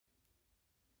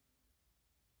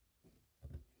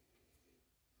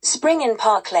Spring in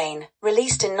Park Lane,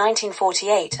 released in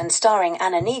 1948 and starring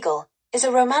Anna Neagle, is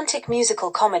a romantic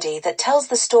musical comedy that tells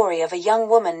the story of a young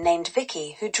woman named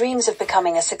Vicky who dreams of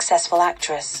becoming a successful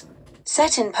actress.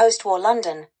 Set in post-war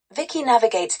London, Vicky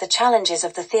navigates the challenges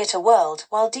of the theatre world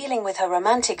while dealing with her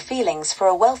romantic feelings for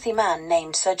a wealthy man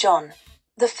named Sir John.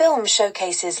 The film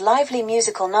showcases lively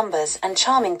musical numbers and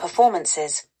charming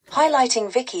performances,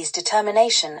 highlighting Vicky's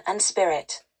determination and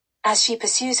spirit. As she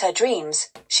pursues her dreams,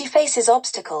 she faces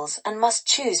obstacles and must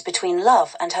choose between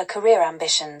love and her career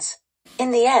ambitions. In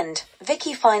the end,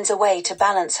 Vicky finds a way to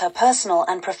balance her personal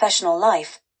and professional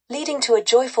life, leading to a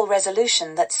joyful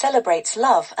resolution that celebrates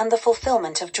love and the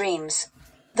fulfillment of dreams.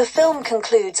 The film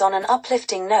concludes on an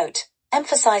uplifting note,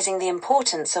 emphasizing the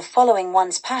importance of following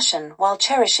one's passion while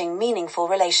cherishing meaningful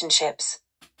relationships.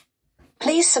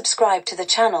 Please subscribe to the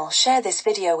channel, share this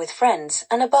video with friends,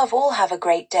 and above all, have a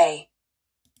great day.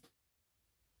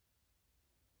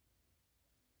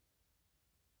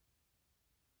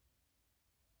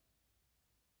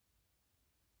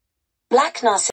 Black Narcissus.